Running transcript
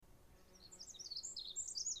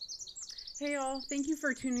Hey y'all, thank you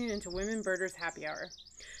for tuning into Women Birders Happy Hour.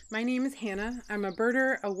 My name is Hannah. I'm a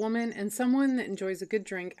birder, a woman, and someone that enjoys a good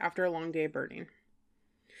drink after a long day of birding.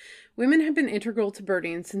 Women have been integral to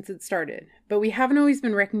birding since it started, but we haven't always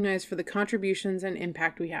been recognized for the contributions and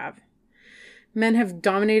impact we have. Men have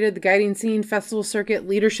dominated the guiding scene, festival circuit,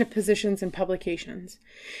 leadership positions, and publications.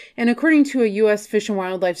 And according to a U.S. Fish and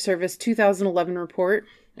Wildlife Service 2011 report,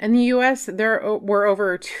 in the U.S., there were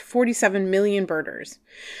over 47 million birders.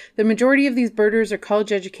 The majority of these birders are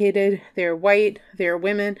college educated, they are white, they are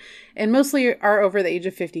women, and mostly are over the age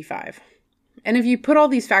of 55. And if you put all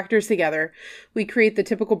these factors together, we create the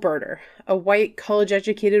typical birder, a white, college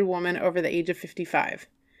educated woman over the age of 55.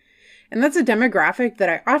 And that's a demographic that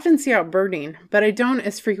I often see out birding, but I don't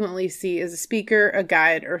as frequently see as a speaker, a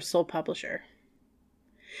guide, or a sole publisher.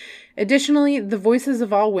 Additionally, the voices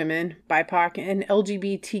of all women, BIPOC, and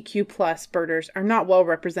LGBTQ+ birders are not well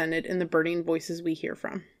represented in the birding voices we hear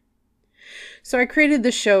from. So I created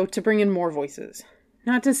this show to bring in more voices.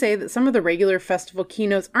 Not to say that some of the regular festival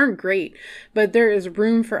keynotes aren't great, but there is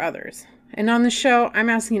room for others. And on the show, I'm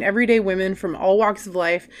asking everyday women from all walks of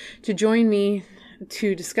life to join me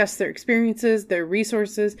to discuss their experiences, their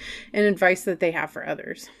resources, and advice that they have for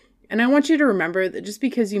others. And I want you to remember that just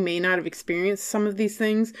because you may not have experienced some of these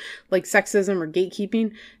things, like sexism or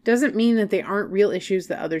gatekeeping, doesn't mean that they aren't real issues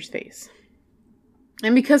that others face.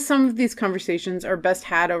 And because some of these conversations are best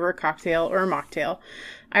had over a cocktail or a mocktail,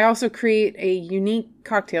 I also create a unique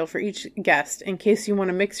cocktail for each guest in case you want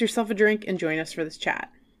to mix yourself a drink and join us for this chat.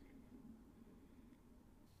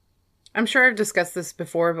 I'm sure I've discussed this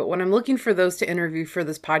before, but when I'm looking for those to interview for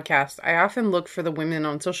this podcast, I often look for the women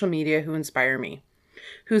on social media who inspire me,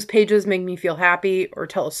 whose pages make me feel happy or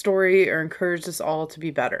tell a story or encourage us all to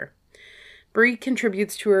be better. Bree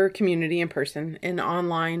contributes to her community in person and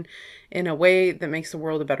online in a way that makes the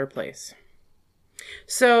world a better place.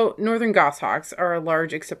 So, northern goshawks are a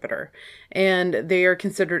large accipiter, and they are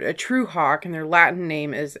considered a true hawk, and their Latin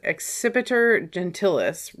name is Accipiter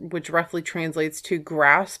gentilis, which roughly translates to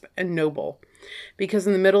grasp and noble, because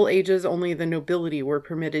in the Middle Ages only the nobility were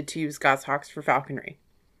permitted to use goshawks for falconry.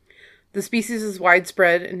 The species is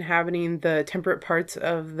widespread, inhabiting the temperate parts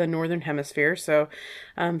of the northern hemisphere, so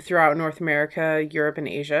throughout North America, Europe, and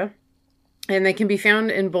Asia. And they can be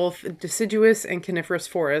found in both deciduous and coniferous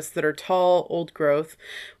forests that are tall, old growth,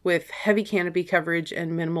 with heavy canopy coverage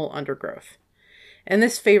and minimal undergrowth. And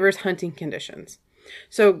this favors hunting conditions.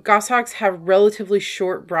 So goshawks have relatively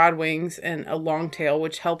short, broad wings and a long tail,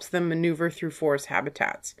 which helps them maneuver through forest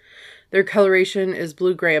habitats. Their coloration is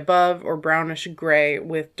blue-gray above or brownish-gray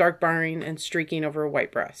with dark barring and streaking over a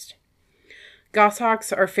white breast.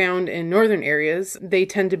 Goshawks are found in northern areas. They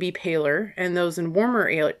tend to be paler, and those in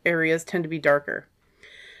warmer areas tend to be darker.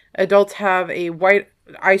 Adults have a white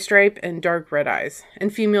eye stripe and dark red eyes,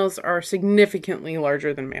 and females are significantly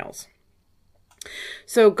larger than males.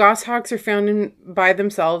 So goshawks are found by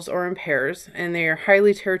themselves or in pairs, and they are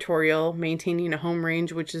highly territorial, maintaining a home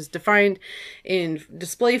range which is defined in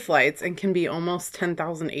display flights and can be almost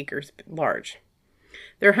 10,000 acres large.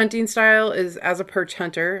 Their hunting style is as a perch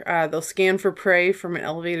hunter. They'll scan for prey from an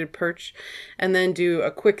elevated perch and then do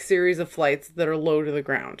a quick series of flights that are low to the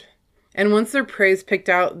ground. And once their prey is picked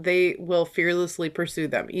out, they will fearlessly pursue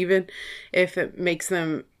them, even if it makes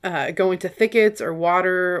them go into thickets or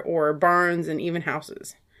water or barns and even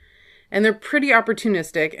houses. And they're pretty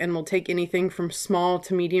opportunistic and will take anything from small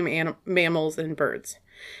to medium mammals and birds.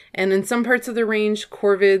 And in some parts of the range,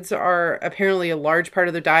 corvids are apparently a large part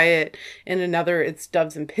of their diet. In another, it's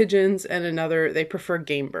doves and pigeons. And another, they prefer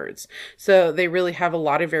game birds. So they really have a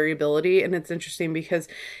lot of variability. And it's interesting because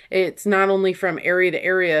it's not only from area to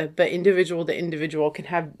area, but individual to individual can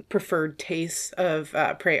have preferred tastes of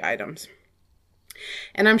prey items.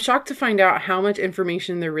 And I'm shocked to find out how much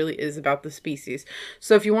information there really is about the species.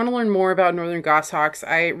 So if you want to learn more about northern goshawks,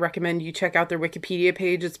 I recommend you check out their Wikipedia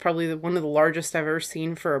page. It's probably one of the largest I've ever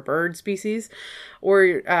seen for a bird species,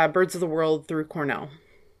 or Birds of the World through Cornell.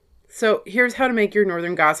 So here's how to make your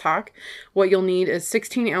northern goshawk. What you'll need is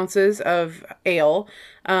 16 ounces of ale,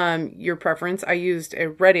 your preference. I used a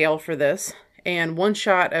red ale for this, and 1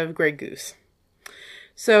 shot of Grey Goose.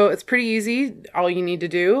 So it's pretty easy. All you need to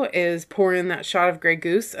do is pour in that shot of Grey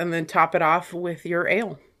Goose and then top it off with your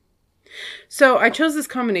ale. So I chose this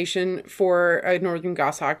combination for a northern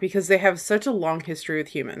goshawk because they have such a long history with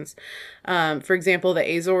humans. For example,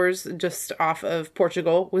 the Azores, just off of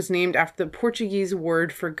Portugal, was named after the Portuguese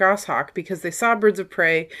word for goshawk because they saw birds of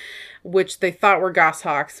prey, which they thought were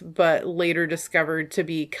goshawks, but later discovered to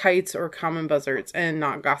be kites or common buzzards and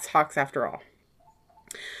not goshawks after all.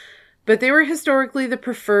 But they were historically the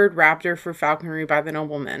preferred raptor for falconry by the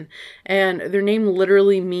noblemen, and their name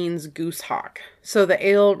literally means goose hawk. So the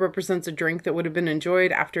ale represents a drink that would have been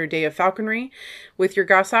enjoyed after a day of falconry with your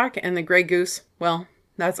goshawk, and the gray goose, well,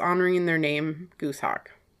 that's honoring their name, Goosehawk.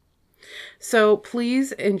 So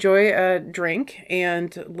please enjoy a drink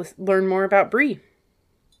and learn more about Bree.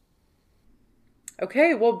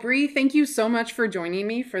 Okay, well, Bree, thank you so much for joining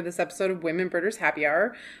me for this episode of Women Birders Happy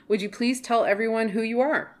Hour. Would you please tell everyone who you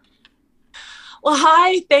are? Well,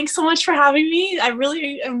 hi. Thanks so much for having me. I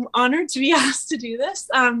really am honored to be asked to do this.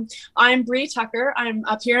 I'm Bree Tucker. I'm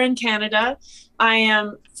up here in Canada. I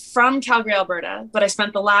am from Calgary, Alberta, but I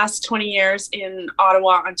spent the last 20 years in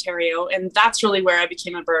Ottawa, Ontario, and that's really where I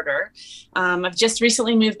became a birder. I've just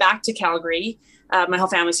recently moved back to Calgary. My whole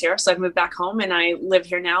family's here, so I've moved back home, and I live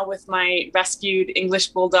here now with my rescued English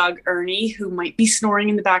bulldog Ernie, who might be snoring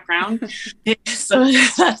in the background. So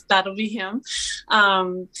that'll be him.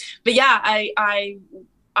 But yeah,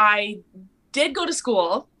 I did go to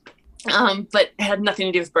school, but it had nothing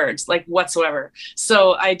to do with birds, like whatsoever.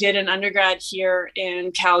 So I did an undergrad here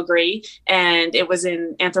in Calgary, and it was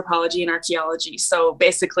in anthropology and archaeology. So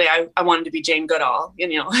basically I wanted to be Jane Goodall,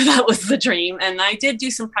 that was the dream. And I did do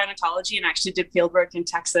some primatology and actually did fieldwork in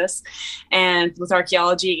Texas and with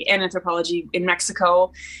archaeology and anthropology in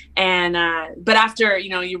Mexico. And, but after,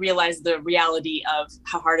 you realize the reality of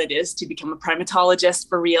how hard it is to become a primatologist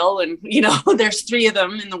for real. And, there's 3 of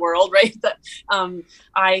them in the world, right? But,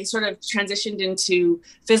 I sort of transitioned into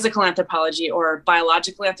physical anthropology, or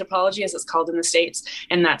biological anthropology, as it's called in the States.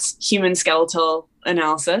 And that's human skeletal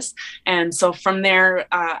analysis. And so from there,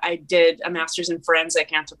 I did a master's in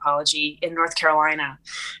forensic anthropology in North Carolina.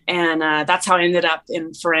 And that's how I ended up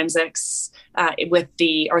in forensics with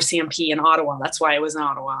the RCMP in Ottawa. That's why I was in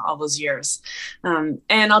Ottawa all those years. And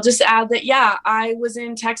I'll just add that, I was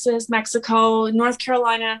in Texas, Mexico, North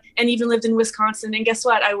Carolina, and even lived in Wisconsin. And guess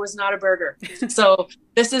what? I was not a birder. So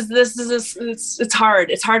it's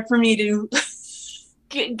hard. It's hard for me to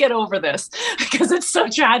get over this because it's so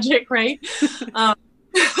tragic, right?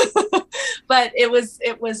 But it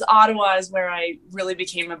was Ottawa is where I really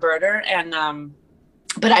became a birder. And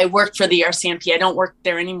but I worked for the RCMP. I don't work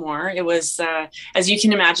there anymore. It was, as you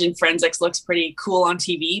can imagine, forensics looks pretty cool on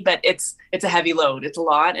TV, but it's a heavy load. It's a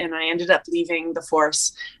lot. And I ended up leaving the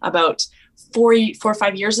force about 4 or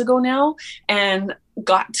 5 years ago now, and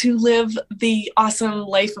got to live the awesome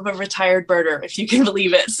life of a retired birder, if you can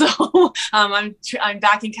believe it. So I'm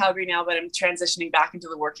back in Calgary now, but I'm transitioning back into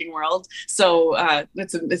the working world. So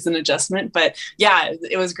it's an adjustment, but yeah,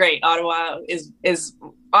 it was great. Ottawa's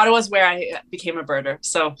where I became a birder.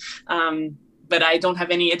 So, but I don't have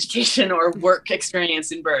any education or work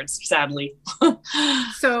experience in birds, sadly.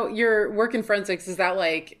 So your work in forensics, is that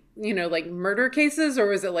like murder cases, or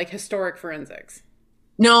was it like historic forensics?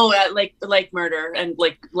 No, like murder and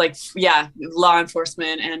law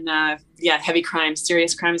enforcement and heavy crimes,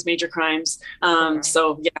 serious crimes, major crimes.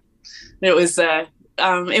 So yeah, it was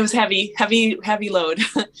heavy load.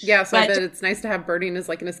 Yeah, so I bet it's nice to have birding as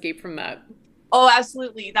like an escape from that. Oh,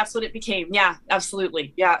 absolutely. That's what it became. Yeah,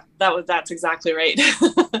 absolutely. Yeah, that's exactly right.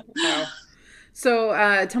 Wow.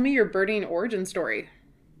 So tell me your birding origin story.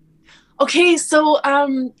 Okay, so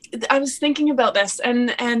I was thinking about this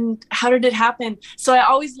and how did it happen? So I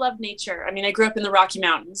always loved nature. I mean, I grew up in the Rocky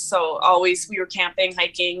Mountains, so always we were camping,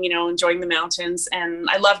 hiking, enjoying the mountains, and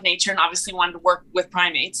I loved nature and obviously wanted to work with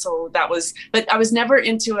primates. So but I was never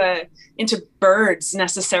into birds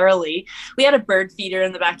necessarily. We had a bird feeder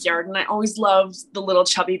in the backyard, and I always loved the little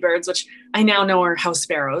chubby birds, which I now know are house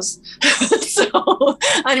sparrows. So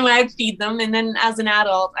anyway, I'd feed them. And then as an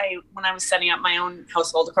adult, when I was setting up my own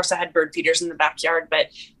household, of course I had bird feeders in the backyard, but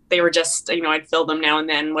they were just, I'd fill them now and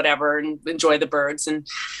then, whatever, and enjoy the birds. And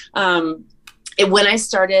when I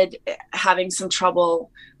started having some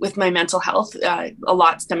trouble with my mental health, a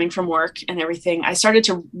lot stemming from work and everything, I started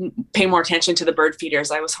to pay more attention to the bird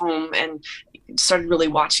feeders. I was home and started really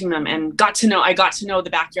watching them and I got to know the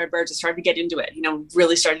backyard birds. I started to get into it,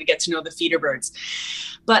 really started to get to know the feeder birds.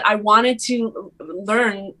 But I wanted to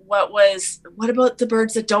learn what about the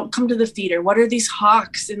birds that don't come to the feeder? What are these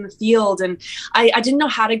hawks in the field? And I didn't know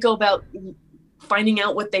how to go about finding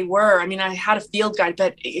out what they were. I mean, I had a field guide,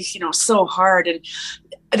 but so hard. And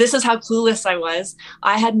this is how clueless I was.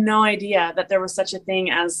 I had no idea that there was such a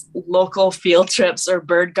thing as local field trips or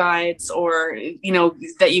bird guides, or,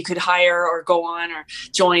 that you could hire or go on or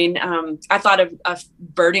join. I thought a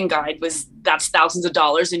birding guide that's thousands of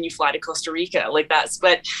dollars and you fly to Costa Rica like that.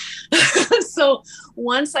 But so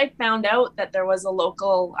once I found out that there was a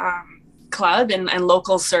local club and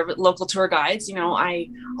local tour guides, I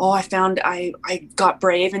got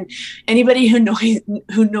brave, and anybody who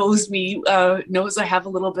knows me knows I have a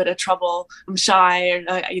little bit of trouble. I'm shy.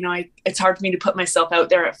 It's hard for me to put myself out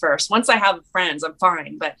there at first. Once I have friends, I'm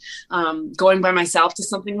fine. But going by myself to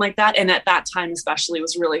something like that, and at that time especially,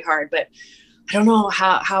 was really hard. But I don't know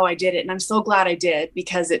how I did it. And I'm so glad I did,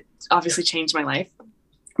 because it obviously changed my life.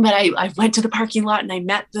 But I went to the parking lot and I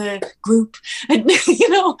met the group, and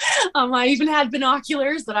I even had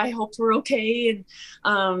binoculars that I hoped were okay.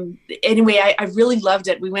 And anyway, I really loved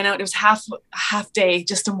it. We went out. It was half day,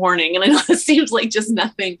 just a morning, and I know it seems like just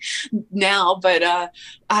nothing now, but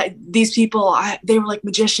these people, they were like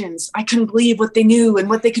magicians. I couldn't believe what they knew and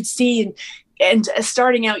what they could see. And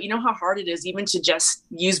starting out, how hard it is even to just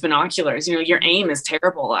use binoculars. Your aim is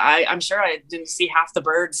terrible. I'm sure I didn't see half the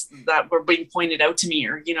birds that were being pointed out to me,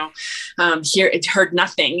 or, here it heard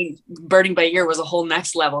nothing. Birding by ear was a whole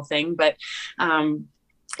next level thing, but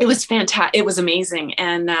it was fantastic. It was amazing.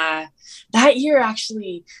 And that year,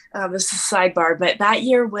 actually, this is a sidebar, but that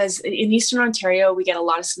year was in Eastern Ontario. We get a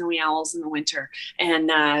lot of snowy owls in the winter, and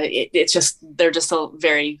they're just a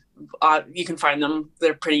very, you can find them.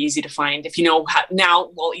 They're pretty easy to find if you know how,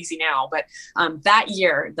 now. Well, easy now, but that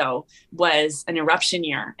year though was an eruption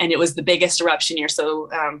year, and it was the biggest eruption year. So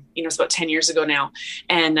it's about 10 years ago now,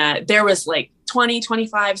 and there was like 20,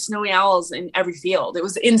 25 snowy owls in every field. It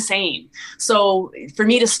was insane. So for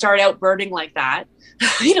me to start out birding like that,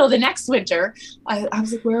 the next winter, I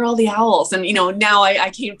was like, where are all the owls? And, now I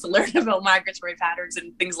came to learn about migratory patterns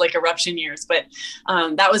and things like eruption years, but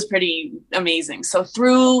that was pretty amazing. So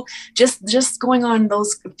through just going on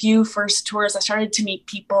those few first tours, I started to meet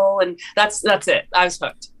people, and that's it. I was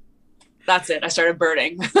hooked. That's it. I started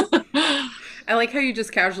birding. I like how you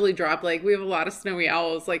just casually drop, like, we have a lot of snowy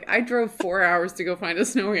owls. Like, I drove 4 hours to go find a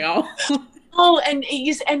snowy owl. Oh,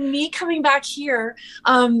 and me coming back here,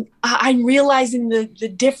 I'm realizing the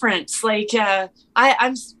difference. Like,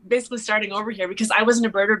 I'm basically starting over here, because I wasn't a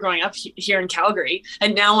birder growing up here in Calgary,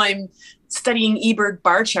 and now I'm studying eBird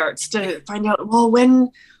bar charts to find out, well,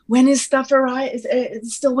 when is stuff arrive? Is it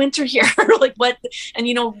still winter here? Like what? And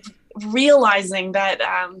realizing that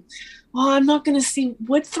I'm not going to see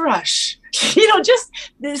wood thrush. Just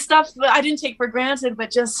this stuff that I didn't take for granted,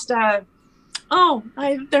 but just they're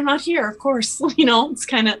not here, of course. It's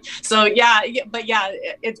kind of, so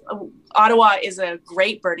Ottawa is a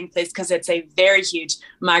great birding place because it's a very huge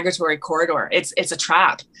migratory corridor. It's a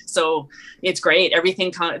trap, so it's great.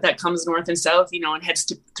 Everything that comes north and south, and heads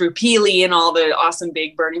through Peely and all the awesome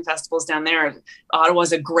big birding festivals down there. Ottawa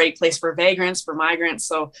is a great place for vagrants, for migrants,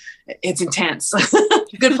 so it's intense.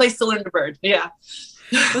 Good place to learn to bird. Yeah.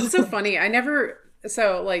 That's so funny. I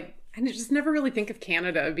just never really think of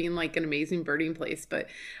Canada being like an amazing birding place, but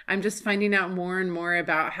I'm just finding out more and more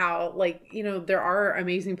about how, like, there are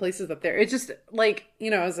amazing places up there. It's just like,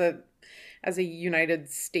 as a United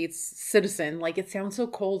States citizen, like, it sounds so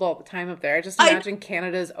cold all the time up there. I just imagine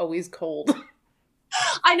Canada is always cold.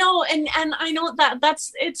 I know. And I know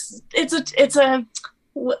that's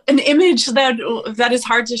an image that is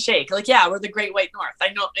hard to shake. Like, yeah, we're the Great White North. I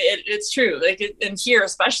know it's true. Like, and here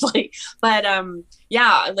especially, but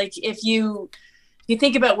like if you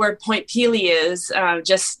think about where Point Peely is,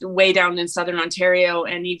 just way down in southern Ontario,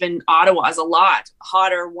 and even Ottawa is a lot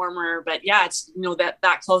hotter, warmer. But yeah, it's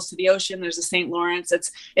that close to the ocean. There's the St. Lawrence.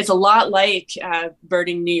 It's a lot like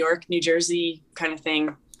birding New York, New Jersey kind of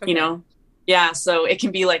thing. Okay. Yeah, so it can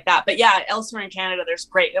be like that. But yeah, elsewhere in Canada, there's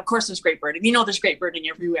great birding. There's great birding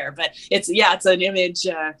everywhere, but it's an image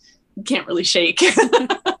you can't really shake.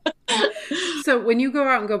 So when you go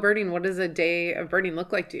out and go birding, what does a day of birding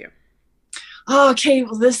look like to you? Okay,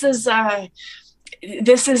 well, this is I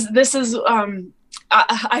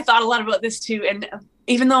thought a lot about this too, and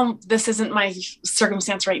even though this isn't my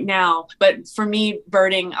circumstance right now, but for me,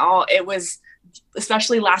 birding, it was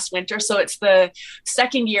especially last winter. So it's the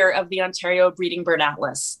second year of the Ontario Breeding Bird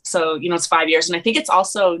Atlas. So, it's 5 years. And I think it's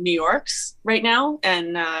also New York's right now,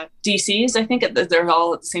 and DC's, I think they're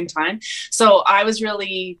all at the same time. So I was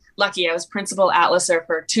really lucky. I was principal atlaser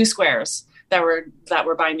for 2 squares that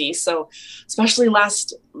were by me. So especially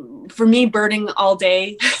for me, birding all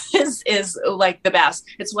day is like the best.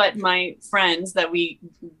 It's what my friends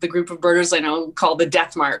the group of birders I know call the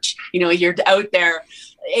death march. You're out there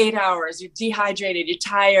 8 hours, you're dehydrated, you're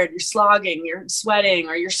tired, you're slogging, you're sweating,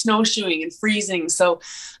 or you're snowshoeing and freezing. So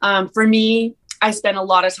for me, I spent a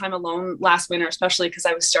lot of time alone last winter, especially because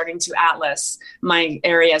I was starting to atlas my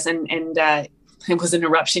areas, and it was an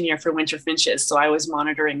eruption year for winter finches. So I was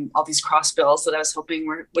monitoring all these crossbills that I was hoping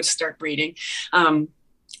would start breeding.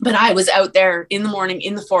 But I was out there in the morning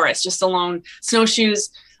in the forest, just alone,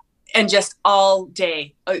 snowshoes. and just all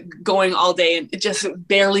day, going all day and just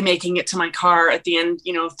barely making it to my car at the end,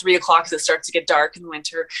 3 o'clock as it starts to get dark in the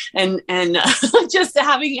winter. And just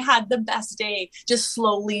having had the best day, just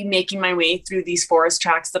slowly making my way through these forest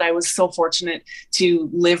tracks that I was so fortunate to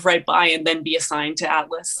live right by and then be assigned to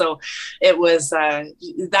Atlas. So it was,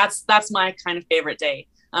 that's my kind of favorite day.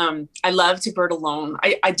 I love to bird alone.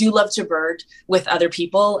 I do love to bird with other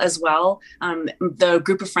people as well. The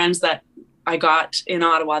group of friends that I got in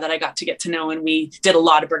Ottawa that I got to get to know, and we did a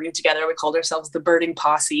lot of birding together. We called ourselves the Birding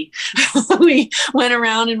Posse. We went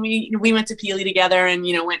around and we went to Peely together, and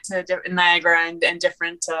went to Niagara and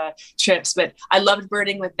different trips. But I loved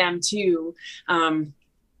birding with them too.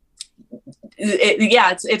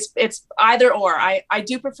 It's either or. I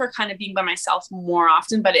do prefer kind of being by myself more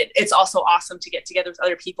often, but it's also awesome to get together with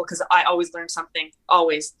other people because I always learn something,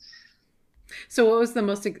 always. So what was the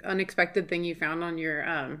most unexpected thing you found on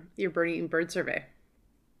your birding bird survey?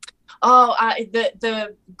 Oh,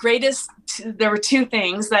 the greatest. There were two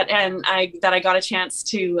things that I got a chance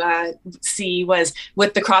to see was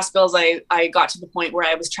with the crossbills. I got to the point where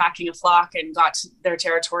I was tracking a flock and got to their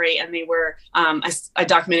territory, and they were I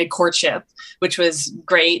documented courtship, which was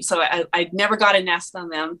great. So I never got a nest on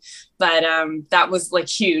them, but that was like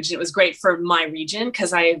huge. It was great for my region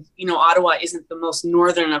because Ottawa isn't the most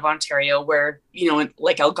northern of Ontario, where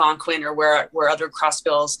like Algonquin or where other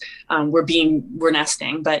crossbills were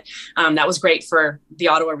nesting, but that was great for the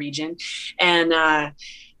Ottawa region. And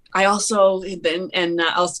I also,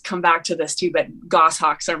 I'll come back to this too, but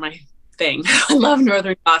goshawks are my thing. I love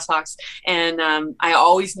northern goshawks. And I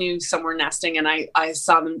always knew some were nesting, and I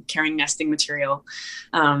saw them carrying nesting material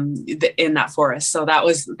in that forest. So that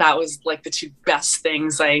was like the two best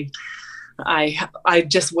things. I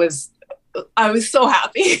was so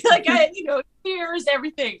happy. Like tears,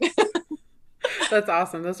 everything. That's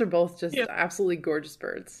awesome. Those are both just absolutely gorgeous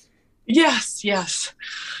birds. Yes.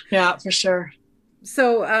 Yeah, for sure.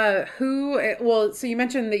 So so you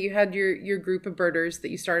mentioned that you had your group of birders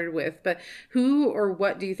that you started with, but who or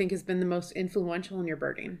what do you think has been the most influential in your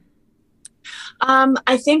birding?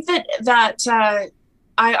 I think that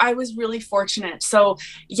I was really fortunate. So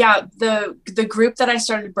yeah, the group that I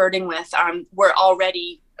started birding with were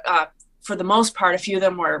already, for the most part, a few of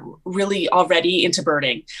them were really already into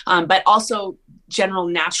birding, but also general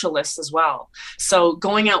naturalists as well. So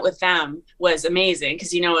going out with them was amazing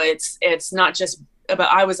because it's not just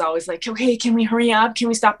about. I was always like, okay, can we hurry up? Can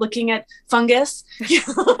we stop looking at fungus?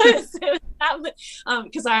 Because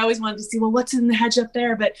I always wanted to see, well, what's in the hedge up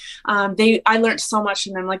there? But I learned so much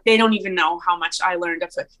from them. Like they don't even know how much I learned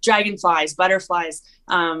of dragonflies, butterflies,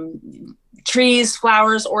 trees,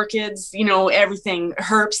 flowers, orchids, everything,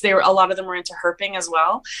 herps. A lot of them were into herping as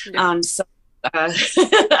well. Yeah.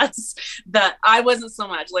 That's that. I wasn't so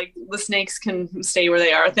much. Like the snakes can stay where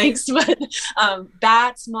they are, thanks. But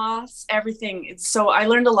bats, moths, everything. So I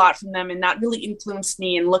learned a lot from them, and that really influenced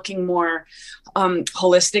me in looking more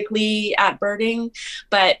holistically at birding.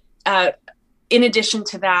 But in addition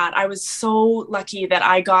to that, I was so lucky that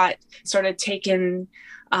I got started taken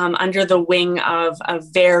under the wing of a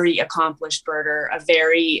very accomplished birder,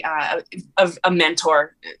 a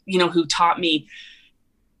mentor, who taught me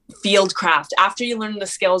fieldcraft. After you learn the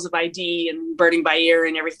skills of ID and birding by ear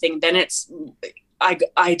and everything, then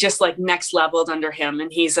I just like next leveled under him.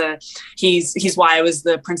 And he's why I was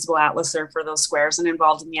the principal atlaser for those squares and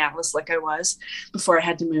involved in the atlas like I was before I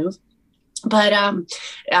had to move. But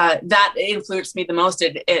that influenced me the most.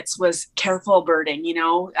 It was careful birding,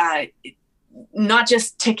 not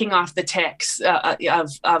just ticking off the ticks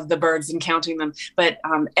of the birds and counting them, but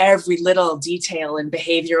every little detail and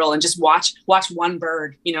behavioral, and just watch one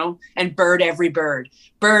bird, and bird every bird,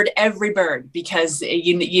 because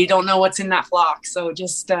you don't know what's in that flock. So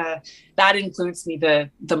just that influenced me the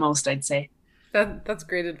most, I'd say. That's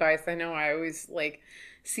great advice. I know I always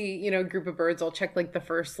see, a group of birds, I'll check the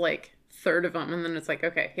first third of them, and then it's like,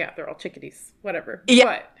 okay, yeah, they're all chickadees, whatever.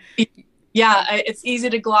 Yeah. But yeah, it's easy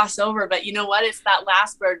to gloss over, but you know what? It's that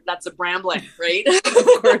last bird that's a brambling, right?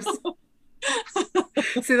 Of course.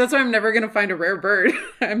 See, that's why I'm never going to find a rare bird.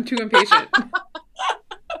 I'm too impatient.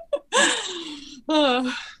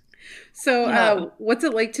 So what's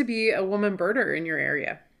it like to be a woman birder in your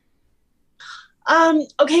area?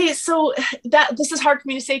 Okay, so this is hard for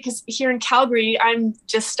me to say because here in Calgary, I'm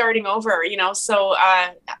just starting over, so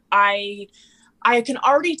I can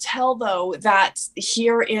already tell though that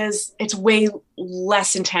here it's way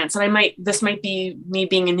less intense, and this might be me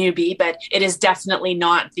being a newbie, but it is definitely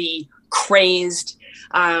not the crazed.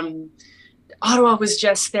 Ottawa was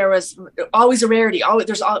there was always a rarity.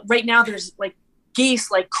 Right now there's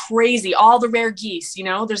geese like crazy, all the rare geese, you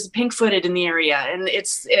know, there's a pink-footed in the area, and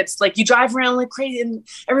it's like you drive around like crazy and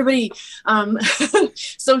everybody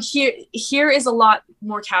so here is a lot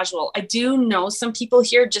more casual. I do know some people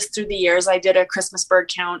here just through the years. I did a Christmas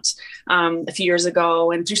bird count a few years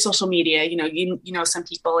ago, and through social media, you know some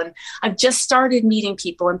people, and I've just started meeting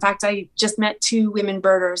people. In fact, I just met 2 women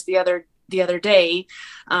birders the other day.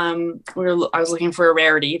 I was looking for a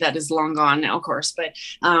rarity that is long gone now, of course, but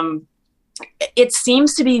it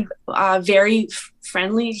seems to be very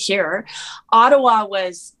friendly here. Ottawa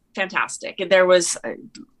was fantastic.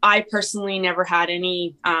 I personally never had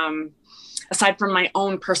any, aside from my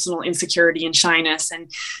own personal insecurity and shyness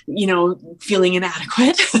and, feeling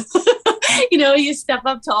inadequate. You step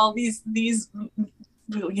up to all these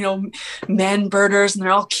men birders, and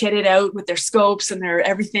they're all kitted out with their scopes and their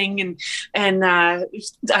everything. And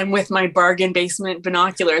I'm with my bargain basement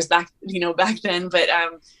binoculars back then. But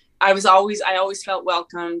I always felt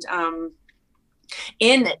welcomed.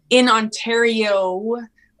 In Ontario,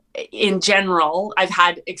 in general, I've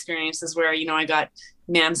had experiences where, I got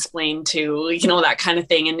mansplained to, that kind of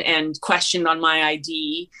thing, and questioned on my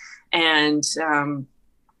ID, and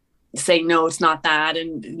saying, no, it's not that.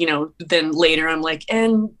 And, then later I'm like,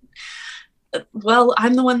 well,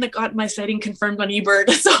 I'm the one that got my sighting confirmed on eBird.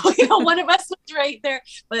 So, one of us was right there.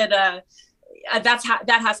 But that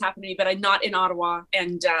has happened to me, but I'm not in Ottawa,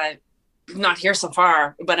 and not here so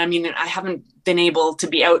far. But I mean, I haven't been able to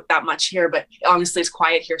be out that much here, but honestly, it's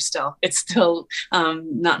quiet here still. It's still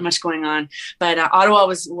not much going on. But Ottawa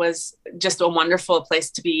was just a wonderful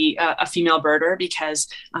place to be a female birder, because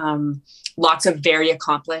lots of very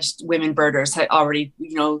accomplished women birders had already,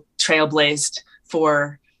 trailblazed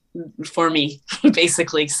for me,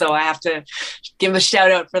 basically. So I have to give a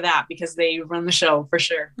shout out for that, because they run the show for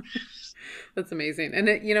sure. That's amazing. And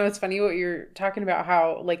it's funny what you're talking about,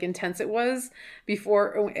 how like intense it was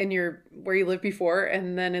before in where you lived before.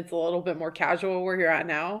 And then it's a little bit more casual where you're at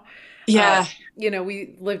now. Yeah.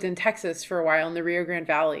 We lived in Texas for a while in the Rio Grande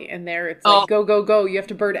Valley, and there it's like, go, go, go. You have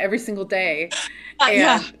to bird every single day.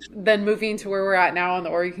 And then moving to where we're at now on the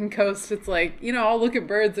Oregon coast, it's like, I'll look at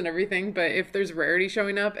birds and everything, but if there's rarity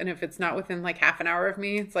showing up, and if it's not within like half an hour of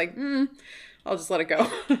me, it's like, I'll just let it go.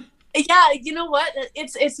 Yeah, you know what?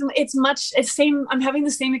 It's same. I'm having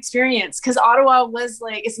the same experience, because Ottawa was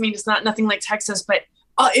like, it's not nothing like Texas, but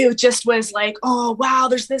it just was like, oh wow,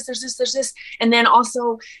 there's this, and then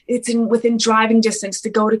also it's within driving distance to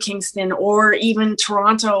go to Kingston or even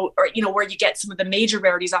Toronto, or where you get some of the major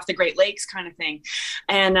rarities off the Great Lakes kind of thing.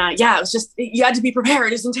 And it was just, you had to be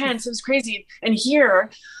prepared. It's intense. It was crazy. And here,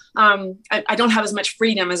 I don't have as much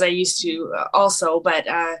freedom as I used to, also, but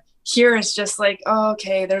here it's just like, oh,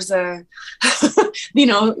 okay, there's a,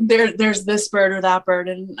 there's this bird or that bird.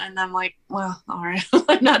 And I'm like, well, all right.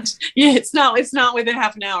 It's not within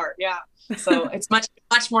half an hour. Yeah. So it's much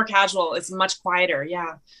more casual. It's much quieter.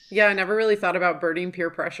 Yeah. Yeah. I never really thought about birding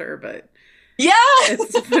peer pressure, but yeah,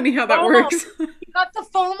 it's funny how that works. You got the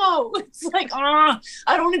FOMO. It's like, I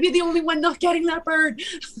don't want to be the only one not getting that bird.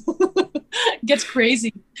 It gets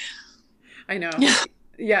crazy. I know.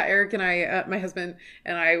 Yeah, Eric and I, my husband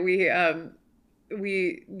and I, we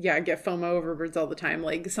get FOMO over birds all the time.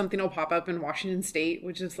 Like something will pop up in Washington State,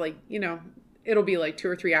 which is like, it'll be like 2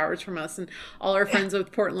 or 3 hours from us, and all our friends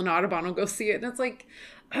with Portland Audubon will go see it. And it's like,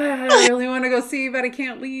 I really want to go see, but I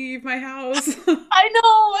can't leave my house. I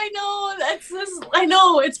know. I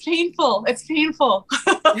know. It's painful.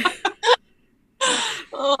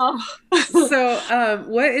 Oh. So,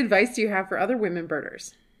 what advice do you have for other women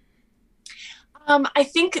birders? I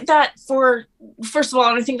think that first of all,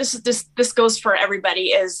 and I think this goes for everybody,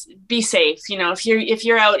 is be safe. If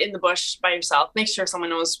you're out in the bush by yourself, make sure someone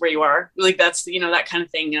knows where you are. Like that's, that kind of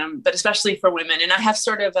thing. But especially for women. And I have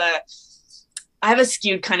I have a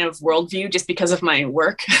skewed kind of worldview just because of my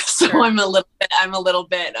work. So sure. I'm a little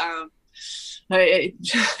bit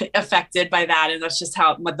affected by that, and that's just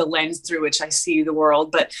the lens through which I see the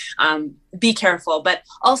world. But be careful. But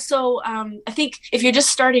also, I think if you're just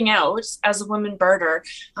starting out as a woman birder,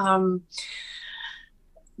 I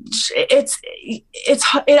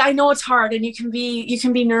know it's hard, and you can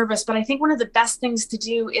be nervous, but I think one of the best things to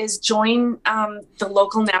do is join the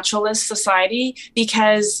local naturalist society,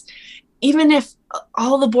 because even if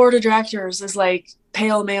all the board of directors is like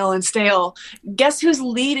pale, male, and stale, guess who's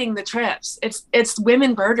leading the trips? It's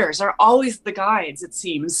women birders are always the guides, it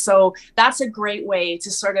seems. So that's a great way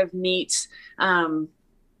to sort of meet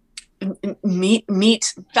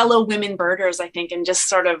fellow women birders, I think, and just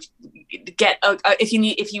sort of get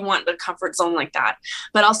if you want the comfort zone like that.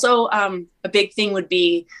 But also a big thing would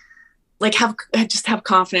be like have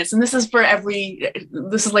confidence. And this is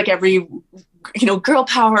like every girl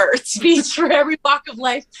power speech for every walk of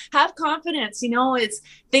life. Have confidence.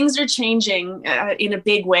 Things are changing in a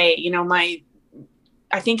big way.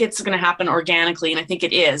 I think it's going to happen organically, and I think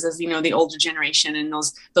it is, as the older generation and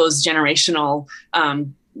those generational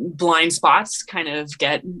blind spots kind of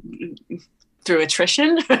get through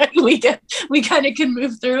attrition. we kind of can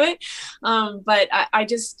move through it. But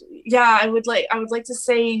I would like to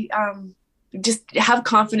say, just have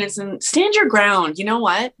confidence and stand your ground. You know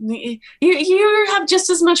what? You have just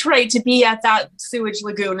as much right to be at that sewage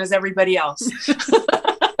lagoon as everybody else.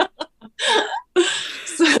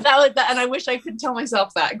 So and I wish I could tell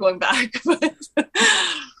myself that going back.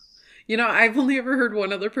 I've only ever heard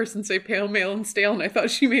one other person say pale, male, and stale, and I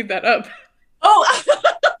thought she made that up. Oh,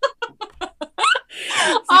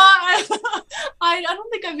 I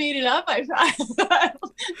don't think I made it up. I've heard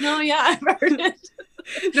it.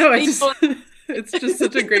 No, it's just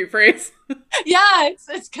such a great phrase. Yeah,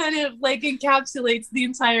 it's kind of like encapsulates the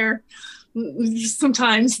entire,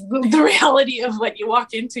 sometimes the reality of what you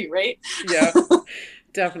walk into, right? Yeah,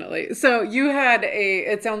 definitely. So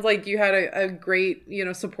it sounds like you had a great,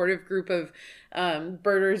 supportive group of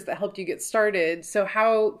birders that helped you get started. So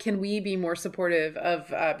how can we be more supportive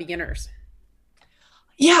of beginners?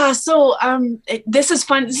 Yeah, so this is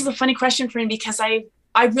fun. This is a funny question for me because I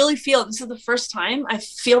really feel this is the first time I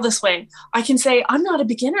feel this way. I can say I'm not a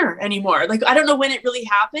beginner anymore. Like, I don't know when it really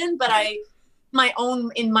happened, but in my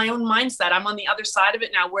own mindset, I'm on the other side of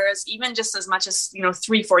it now. Whereas even just as much as,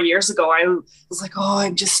 3-4 years ago, I was like, oh,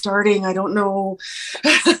 I'm just starting. I don't know.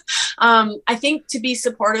 I think to be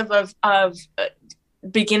supportive of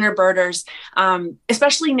beginner birders,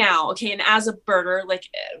 especially now. Okay. And as a birder, like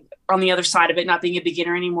on the other side of it, not being a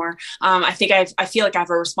beginner anymore. I think I feel like I have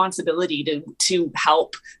a responsibility to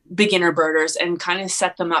help beginner birders and kind of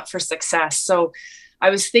set them up for success. So I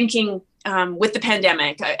was thinking, with the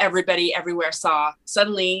pandemic, everybody everywhere saw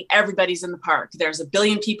suddenly everybody's in the park. There's 1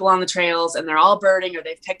 billion people on the trails and they're all birding, or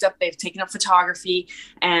they've taken up photography.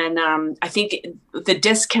 And I think the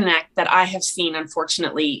disconnect that I have seen,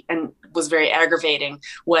 unfortunately, and was very aggravating,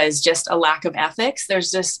 was just a lack of ethics.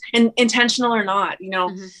 There's just intentional or not,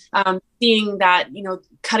 seeing that,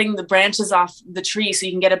 cutting the branches off the tree so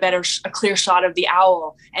you can get a clear shot of the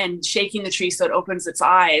owl, and shaking the tree so it opens its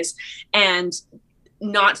eyes, and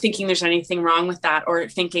not thinking there's anything wrong with that, or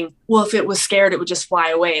thinking, well, if it was scared, it would just fly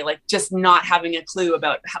away. Like, just not having a clue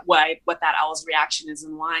about what that owl's reaction is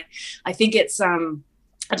and why. I think it's,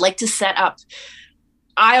 I'd like to set up,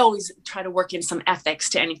 I always try to work in some ethics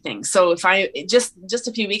to anything. So if I just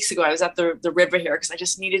a few weeks ago, I was at the river here because I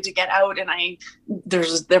just needed to get out, and there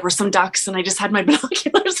were some ducks, and I just had my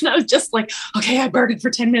binoculars, and I was just like, okay, I birded for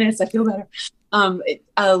 10 minutes. I feel better.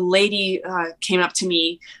 A lady came up to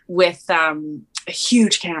me with a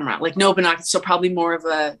huge camera, like no binoculars, so probably more of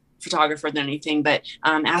a photographer than anything, but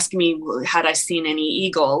asking me, had I seen any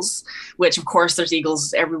eagles, which of course there's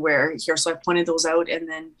eagles everywhere here. So I pointed those out, and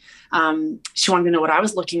then she wanted to know what I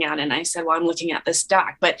was looking at. And I said, well, I'm looking at this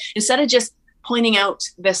duck. But instead of just pointing out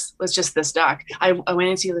this was just this duck, I went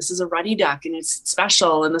into, this is a ruddy duck, and it's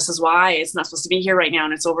special, and this is why it's not supposed to be here right now,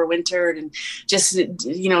 and it's overwintered, and just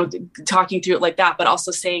talking through it like that, but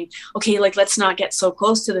also saying, okay, like, let's not get so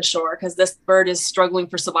close to the shore because this bird is struggling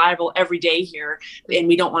for survival every day here, and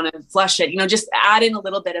we don't want to flush it. Just add in a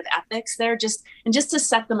little bit of ethics there, just to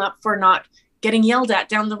set them up for not getting yelled at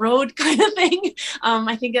down the road, kind of thing.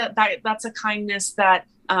 I think that's a kindness that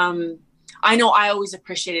I know I always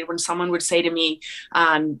appreciated when someone would say to me,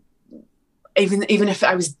 even if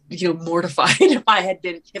I was, mortified,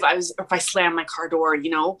 if I slammed my car door,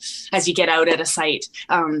 as you get out at a site,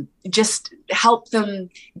 just help them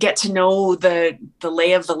get to know the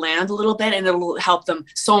lay of the land a little bit, and it'll help them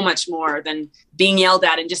so much more than being yelled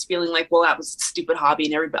at and just feeling like, well, that was a stupid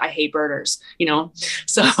hobby and I hate birders,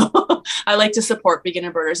 So I like to support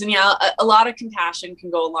beginner birders, and yeah, a lot of compassion can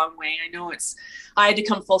go a long way. I know I had to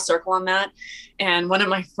come full circle on that. And one of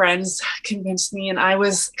my friends convinced me, and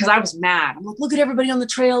because I was mad. I'm like, look at everybody on the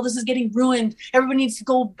trail. This is getting ruined. Everybody needs to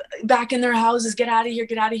go back in their houses. Get out of here.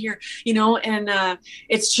 And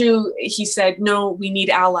it's true. He said, no, we need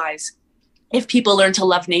allies. If people learn to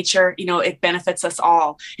love nature, it benefits us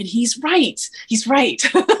all. And he's right. As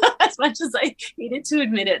much as I hated to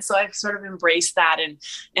admit it. So I've sort of embraced that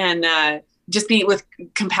and just be with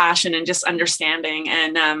compassion and just understanding.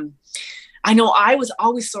 And I know I was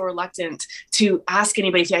always so reluctant to ask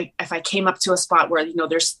anybody if I came up to a spot where,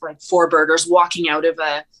 there's like 4 birders walking out of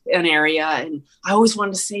an area. And I always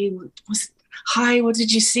wanted to say, hi, what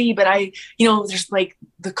did you see? But there's like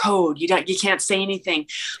the code, you can't say anything.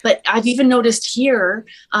 But I've even noticed here,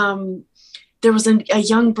 there was a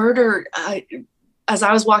young birder as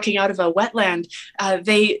I was walking out of a wetland,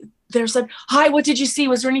 they said, "Hi, what did you see?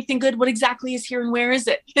 Was there anything good? What exactly is here and where is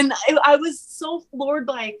it?" And I was so floored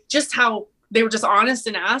by just how they were just honest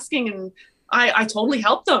and asking. And I totally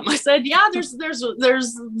helped them. I said, "Yeah, there's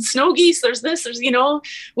snow geese, there's this, there's,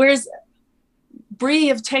 whereas Bree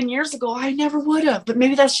of 10 years ago, I never would have, but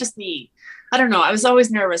maybe that's just me. I don't know. I was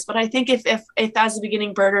always nervous, but I think if as a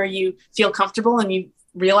beginning birder, you feel comfortable and you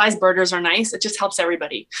realize birders are nice, it just helps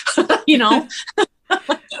everybody, Yeah,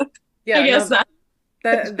 I guess no,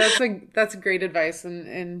 that's great advice,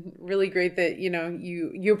 and really great that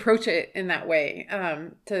you approach it in that way.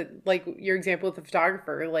 To like your example with the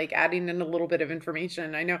photographer, like adding in a little bit of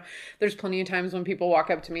information. I know there's plenty of times when people walk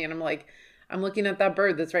up to me and I'm like, I'm looking at that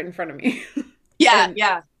bird that's right in front of me. Yeah,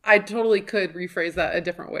 yeah. I totally could rephrase that a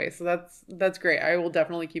different way. So that's great. I will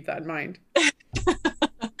definitely keep that in mind.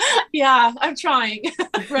 Yeah, I'm trying.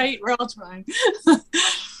 Right, we're all trying.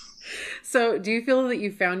 So, do you feel that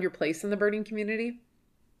you found your place in the birding community?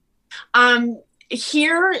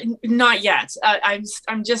 Here, not yet.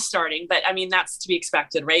 I'm just starting, but I mean that's to be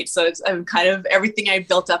expected, right? So I'm kind of everything I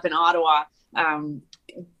built up in Ottawa.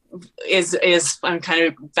 Is I'm kind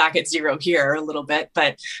of back at zero here a little bit,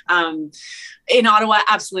 but in Ottawa,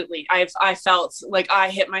 absolutely. I felt like I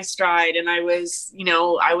hit my stride, and I was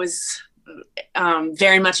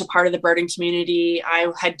very much a part of the birding community.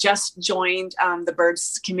 I had just joined the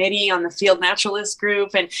birds committee on the field naturalist group,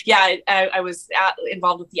 and yeah, I was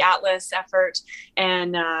involved with the Atlas effort,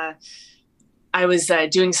 and I was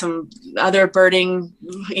doing some other birding,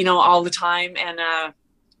 all the time, and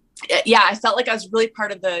yeah, I felt like I was really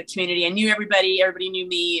part of the community. I knew everybody knew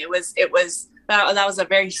me. That was a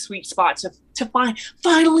very sweet spot to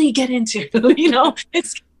finally get into.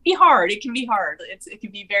 It's be hard. It can be hard. It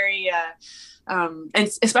can be very and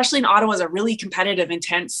especially in Ottawa is a really competitive,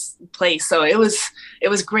 intense place. So it was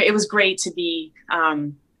great. It was great to be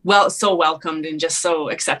so welcomed and just so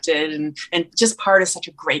accepted and just part of such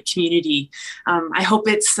a great community. I hope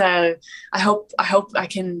I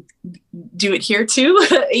can do it here too,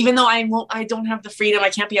 even though I don't have the freedom. I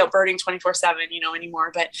can't be out birding 24/7,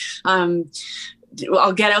 anymore, but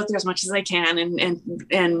I'll get out there as much as I can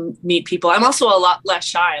and meet people. I'm also a lot less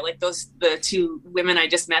shy. Like the two women I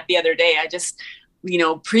just met the other day, I just,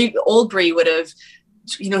 old Bree would have,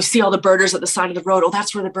 see all the birders at the side of the road. Oh,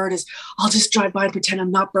 that's where the bird is. I'll just drive by and pretend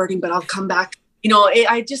I'm not birding, but I'll come back.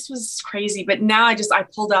 I just was crazy. But now I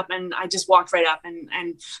pulled up and I just walked right up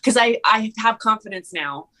and because I have confidence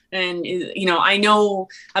now. And, I know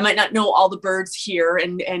I might not know all the birds here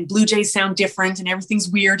and blue jays sound different and everything's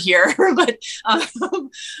weird here, but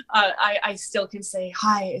I still can say,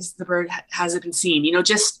 hi, is the bird, has it been seen?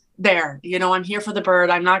 Just there, I'm here for the bird.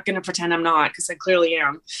 I'm not going to pretend I'm not, because I clearly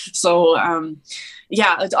am. So,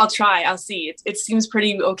 yeah, I'll try. I'll see. It seems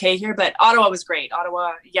pretty okay here, but Ottawa was great.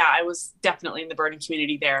 Ottawa, yeah, I was definitely in the birding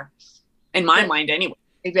community there. In my mind, anyway.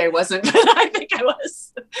 Maybe I wasn't, but I think I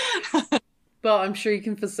was. Well, I'm sure you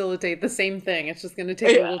can facilitate the same thing. It's just going to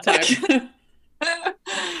take a little time.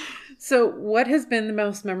 So what has been the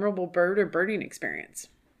most memorable bird or birding experience?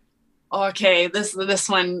 Okay, this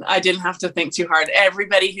one, I didn't have to think too hard.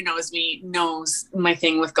 Everybody who knows me knows my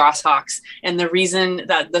thing with goshawks. And the reason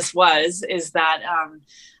that this is that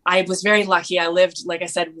I was very lucky. I lived, like I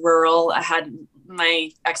said, rural. I had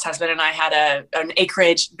my ex-husband and I had an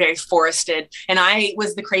acreage, very forested. And I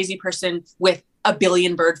was the crazy person with a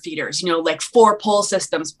billion bird feeders, like 4 pole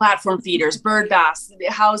systems, platform feeders, bird baths,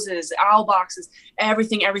 houses, owl boxes,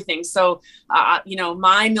 everything. So, my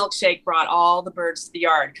milkshake brought all the birds to the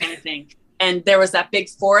yard kind of thing. And there was that big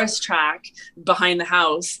forest track behind the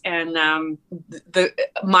house. And the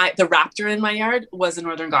raptor in my yard was a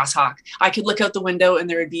northern goshawk. I could look out the window and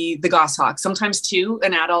there would be the goshawk, sometimes 2,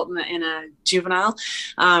 an adult and a juvenile,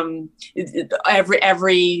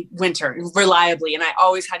 every winter reliably. And I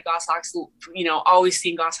always had goshawks, always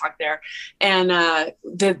seeing goshawk there. And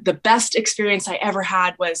the best experience I ever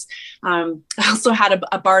had was I also had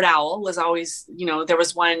a barred owl. Was always, there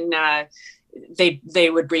was one. They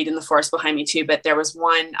would breed in the forest behind me too, but there was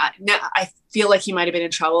one, I feel like he might've been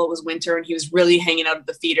in trouble. It was winter and he was really hanging out of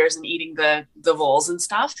the feeders and eating the voles and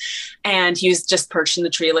stuff. And he was just perched in the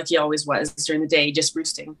tree like he always was during the day, just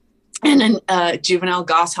roosting. And a juvenile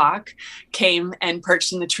goshawk came and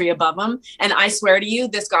perched in the tree above him. And I swear to you,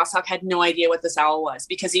 this goshawk had no idea what this owl was,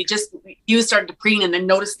 because he was starting to preen and then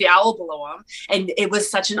noticed the owl below him. And it was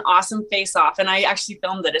such an awesome face off. And I actually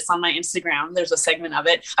filmed it. It's on my Instagram. There's a segment of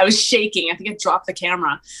it. I was shaking. I think I dropped the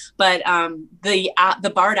camera. But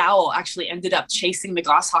the barred owl actually ended up chasing the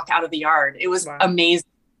goshawk out of the yard. It was amazing.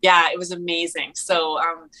 Yeah, it was amazing. So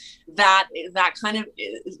that kind of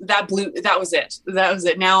that was it. That was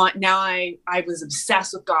it. Now I was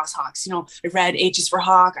obsessed with goshawks. You know, I read H is for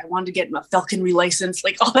Hawk. I wanted to get a falconry license,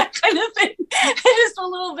 like all that kind of thing. Just a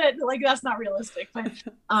little bit like that's not realistic, but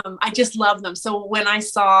I just love them. So when I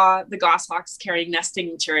saw the goshawks carrying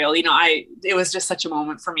nesting material, you know, it was just such a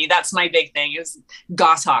moment for me. That's my big thing. It was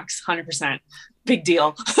goshawks, 100%. Big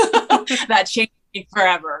deal. That changed me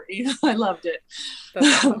forever. You know, I loved it.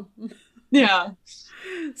 That's awesome. Yeah.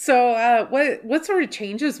 So, what sort of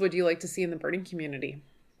changes would you like to see in the birding community?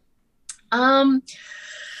 I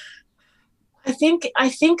think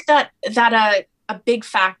that a big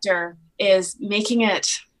factor is making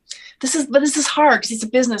it. This is hard because it's a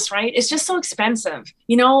business, right? It's just so expensive.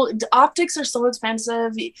 You know, optics are so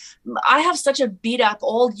expensive. I have such a beat up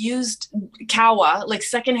old used Kawa, like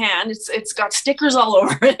secondhand. It's got stickers all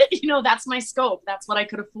over it. You know, that's my scope. That's what I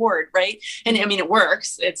could afford, right? And I mean, it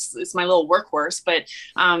works. It's my little workhorse, but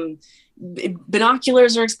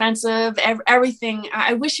binoculars are expensive. Everything.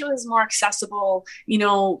 I wish it was more accessible, you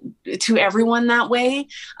know, to everyone that way.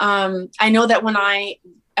 I know that when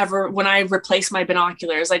I replaced my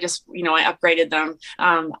binoculars, I just, you know, I upgraded them.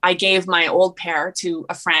 I gave my old pair to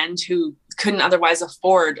a friend who couldn't otherwise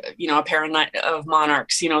afford, you know, a pair of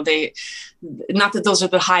Monarchs. You know, not that those are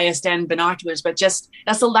the highest end binoculars, but just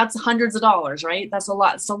that's hundreds of dollars, right? That's a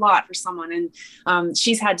lot. It's a lot for someone. And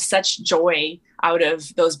she's had such joy out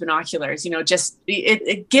of those binoculars, you know, just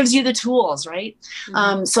it gives you the tools, right?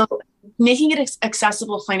 Mm-hmm. So making it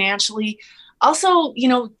accessible financially. Also, you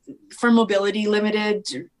know, for mobility limited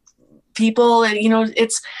people, you know,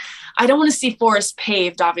 I don't want to see forests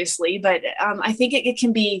paved, obviously, but I think it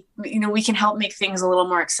can be, you know, we can help make things a little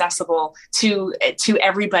more accessible to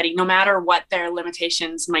everybody, no matter what their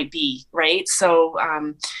limitations might be, right? So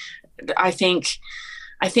I think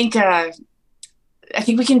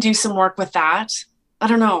we can do some work with that. I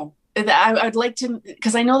don't know. I'd like to,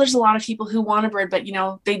 because I know there's a lot of people who want a bird, but, you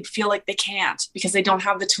know, they feel like they can't because they don't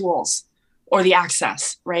have the tools or the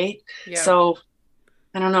access, right? Yeah. So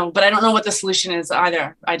I don't know, but I don't know what the solution is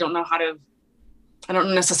either. I don't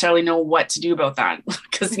necessarily know what to do about that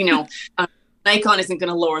because, you know, Nikon isn't going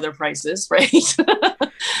to lower their prices, right?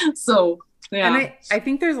 So, yeah. And I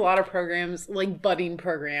think there's a lot of programs, like budding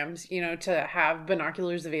programs, you know, to have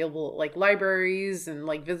binoculars available at like libraries and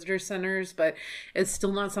like visitor centers, but it's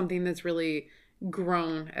still not something that's really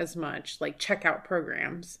grown as much, like checkout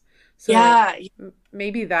programs. So yeah,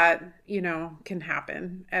 maybe that, you know, can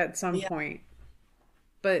happen at some point.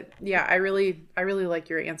 But yeah, I really like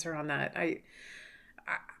your answer on that.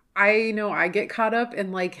 I know I get caught up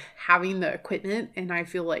in like having the equipment and I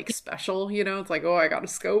feel like special, you know, it's like, oh, I got a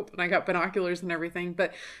scope and I got binoculars and everything.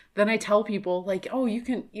 But then I tell people like, oh, you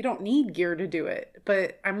don't need gear to do it.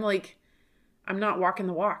 But I'm like, I'm not walking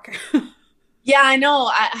the walk. Yeah, I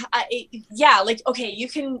know. Yeah, like, okay, you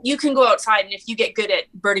can go outside and if you get good at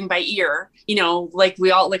birding by ear, you know, like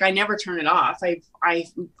I never turn it off. I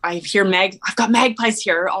hear I've got magpies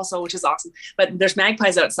here also, which is awesome, but there's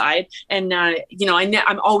magpies outside and, you know,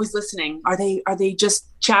 I'm always listening. Are they just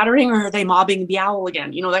chattering or are they mobbing the owl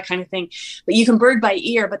again? You know, that kind of thing, but you can bird by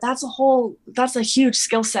ear, but that's a huge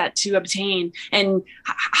skill set to obtain. And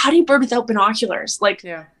how do you bird without binoculars? Like,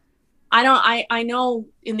 yeah. I know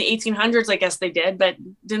in the 1800s, I guess they did, but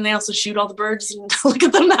didn't they also shoot all the birds and look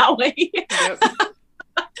at them that way? Yep.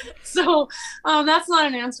 So that's not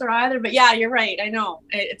an answer either, but yeah, you're right. I know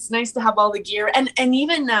it's nice to have all the gear and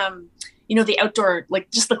even, you know, the outdoor,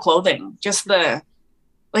 like just the clothing, just the,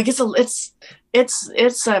 like, it's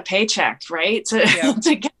a paycheck, right?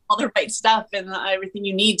 To get all the right stuff and everything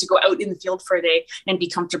you need to go out in the field for a day and be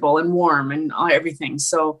comfortable and warm and everything.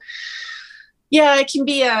 So yeah, it can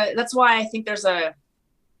be that's why I think there's there's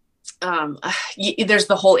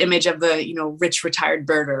the whole image of the, you know, rich retired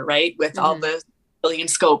birder, right? With all the billion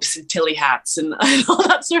scopes and tilly hats and all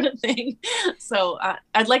that sort of thing. So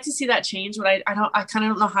I'd like to see that change, but I kind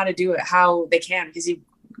of don't know how to do it, how they can, because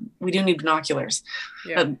we do need binoculars.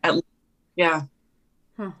 Yeah. Yeah.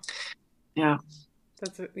 Huh. Yeah.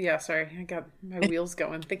 Yeah. Sorry. I got my wheels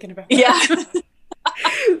going thinking about that. Yeah.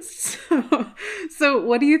 So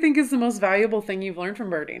what do you think is the most valuable thing you've learned from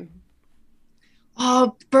birding?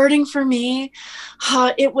 Birding for me,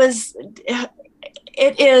 it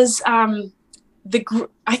is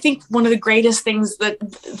I think one of the greatest things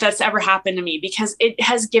that's ever happened to me, because it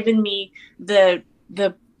has given me the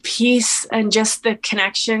peace and just the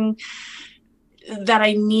connection that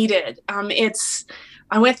I needed.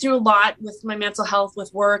 I went through a lot with my mental health,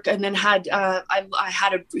 with work, and then I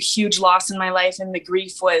had a huge loss in my life, and the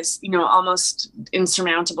grief was, you know, almost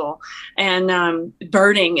insurmountable. And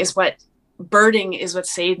birding is what birding is what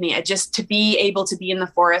saved me. Just to be able to be in the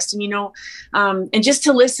forest and, and just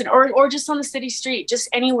to listen, or just on the city street, just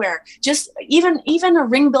anywhere, just even a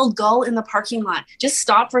ring-billed gull in the parking lot, just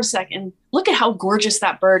stop for a second, look at how gorgeous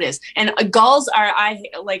that bird is. And gulls are,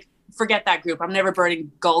 forget that group. I'm never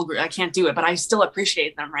birding gull group. I can't do it, but I still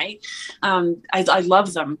appreciate them. Right. I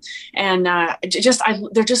love them. And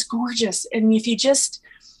they're just gorgeous. And if you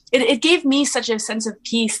it gave me such a sense of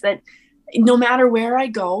peace that no matter where I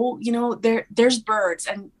go, there's birds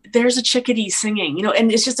and there's a chickadee singing, and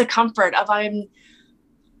it's just a comfort of I'm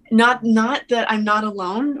not that I'm not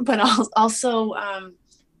alone, but also,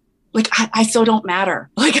 I still don't matter.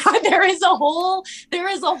 Like there is a whole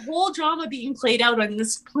drama being played out on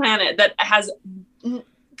this planet that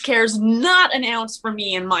cares not an ounce for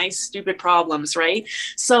me and my stupid problems. Right.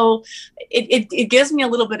 So it gives me a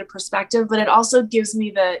little bit of perspective, but it also gives me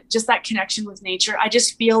that connection with nature. I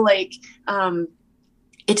just feel like,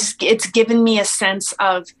 it's given me a sense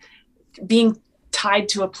of being tied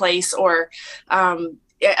to a place, or,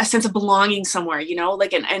 a sense of belonging somewhere,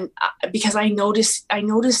 because I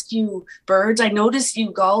noticed you birds, I noticed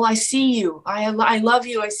you gull, I see you, I love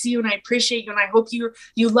you, I see you, and I appreciate you, and I hope you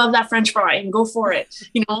love that French fry and go for it,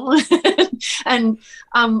 and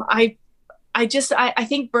I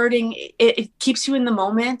think birding, it keeps you in the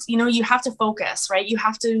moment. You have to focus, right? You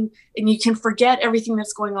have to, and you can forget everything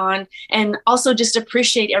that's going on, and also just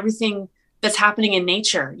appreciate everything that's happening in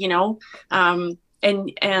nature,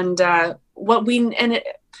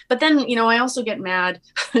 but then, I also get mad,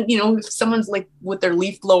 if someone's like with their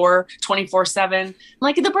leaf blower 24/7,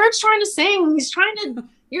 like the bird's trying to sing,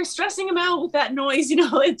 you're stressing him out with that noise,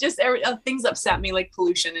 it just, things upset me, like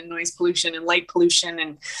pollution and noise pollution and light pollution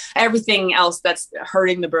and everything else that's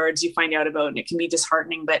hurting the birds you find out about. And it can be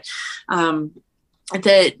disheartening, but, I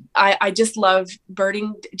just love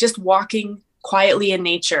birding, just walking quietly in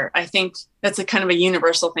nature. I think that's a kind of a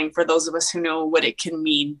universal thing for those of us who know what it can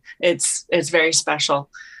mean. It's very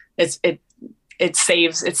special. I think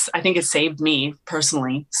it saved me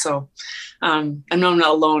personally. So, I'm not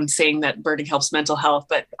alone saying that birding helps mental health,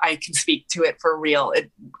 but I can speak to it for real.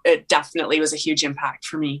 It definitely was a huge impact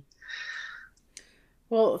for me.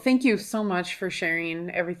 Well, thank you so much for sharing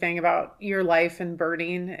everything about your life and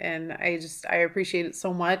birding. And I appreciate it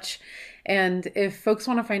so much. And if folks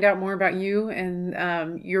want to find out more about you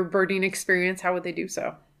and your birding experience, how would they do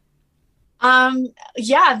so? I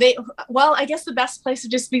guess the best place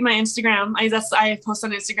would just be my Instagram. I post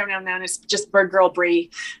on Instagram now and then. It's just Bird Girl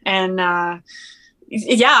Bree. And, I'm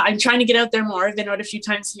trying to get out there more. I've been out a few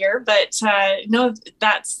times here, but no,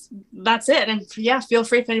 that's it. And feel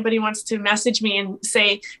free if anybody wants to message me and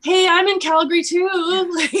say, hey, I'm in Calgary too.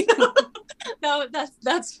 No,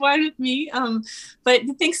 that's fine with me. But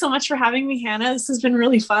thanks so much for having me, Hannah. This has been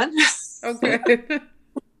really fun. Okay.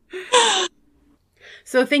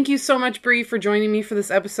 So thank you so much, Bree, for joining me for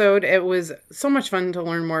this episode. It was so much fun to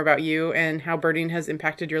learn more about you and how birding has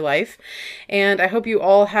impacted your life. And I hope you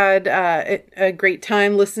all had a great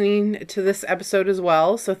time listening to this episode as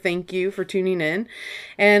well. So thank you for tuning in.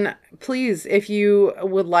 And please, if you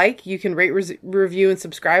would like, you can rate, review, and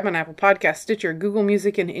subscribe on Apple Podcasts, Stitcher, Google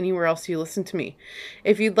Music, and anywhere else you listen to me.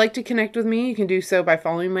 If you'd like to connect with me, you can do so by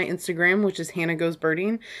following my Instagram, which is Hannah Goes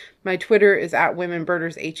Birding. My Twitter is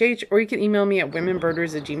 @WomenBirdersHH, or you can email me at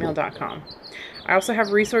womenbirders@gmail.com. I also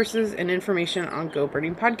have resources and information on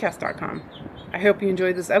GoBirdingPodcast.com. I hope you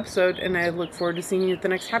enjoyed this episode, and I look forward to seeing you at the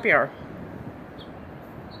next happy hour.